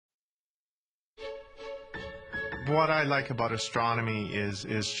What I like about astronomy is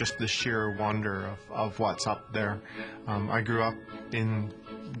just the sheer wonder of what's up there. I grew up in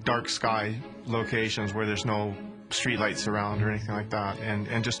dark sky locations where there's no streetlights around or anything like that,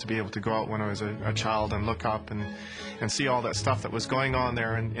 and just to be able to go out when I was a child and look up and see all that stuff that was going on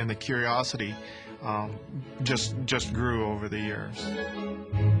there, and the curiosity just grew over the years.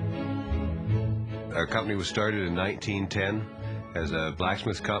 Our company was started in 1910 as a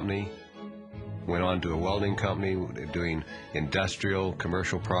blacksmith company, went on to a welding company doing industrial,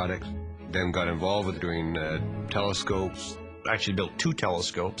 commercial products, then got involved with doing telescopes. Actually built 2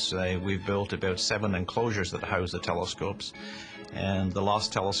 telescopes. We've built about 7 enclosures that house the telescopes. And the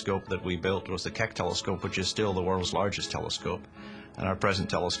last telescope that we built was the Keck telescope, which is still the world's largest telescope. And our present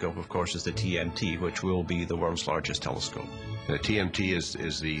telescope, of course, is the TMT, which will be the world's largest telescope. The TMT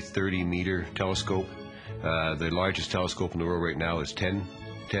is the 30-meter telescope. The largest telescope in the world right now is 10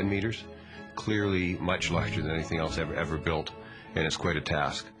 meters. Clearly much larger than anything else ever built, and it's quite a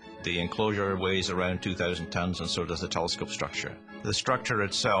task. The enclosure weighs around 2,000 tons, and so does the telescope structure. The structure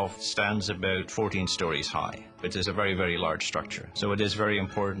itself stands about 14 stories high. It is a very, very large structure. So it is very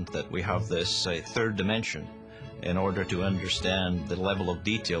important that we have this third dimension in order to understand the level of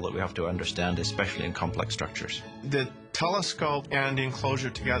detail that we have to understand, especially in complex structures. The telescope and the enclosure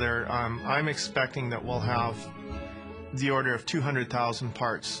together, I'm expecting that we'll have the order of 200,000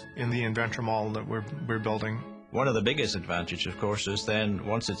 parts in the inventor model that we're building. One of the biggest advantages, of course, is then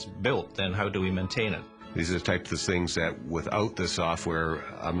once it's built, then how do we maintain it? These are the types of things that without the software,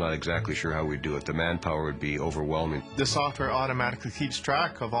 I'm not exactly sure how we'd do it. The manpower would be overwhelming. The software automatically keeps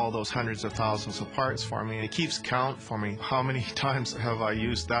track of all those hundreds of thousands of parts for me. It keeps count for me. How many times have I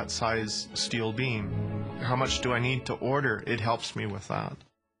used that size steel beam? How much do I need to order? It helps me with that.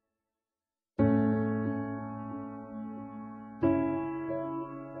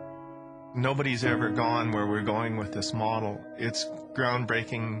 Nobody's ever gone where we're going with this model. It's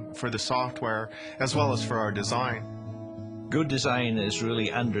groundbreaking for the software as well as for our design. Good design is really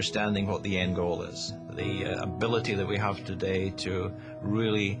understanding what the end goal is. The ability that we have today to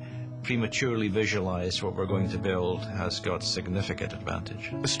really prematurely visualize what we're going to build has got significant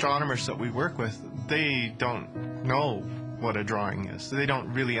advantage. Astronomers that we work with, they don't know what a drawing is. They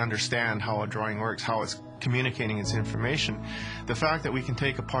don't really understand how a drawing works, how it's communicating its information. The fact that we can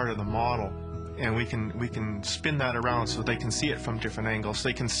take a part of the model and we can spin that around so they can see it from different angles.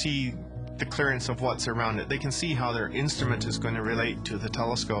 They can see the clearance of what's around it. They can see how their instrument is going to relate to the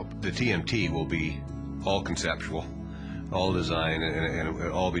telescope. The TMT will be all conceptual, all design, and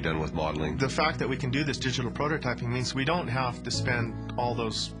it'll all be done with modeling. The fact that we can do this digital prototyping means we don't have to spend all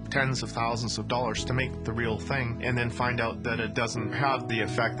those tens of thousands of dollars to make the real thing and then find out that it doesn't have the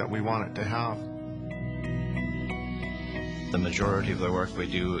effect that we want it to have. The majority of the work we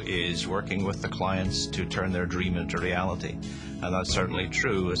do is working with the clients to turn their dream into reality. And that's certainly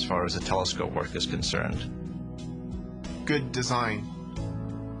true as far as the telescope work is concerned. Good design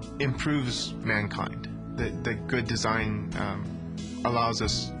improves mankind. The good design allows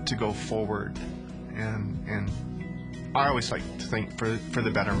us to go forward, and I always like to think for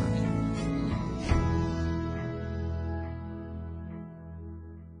the betterment.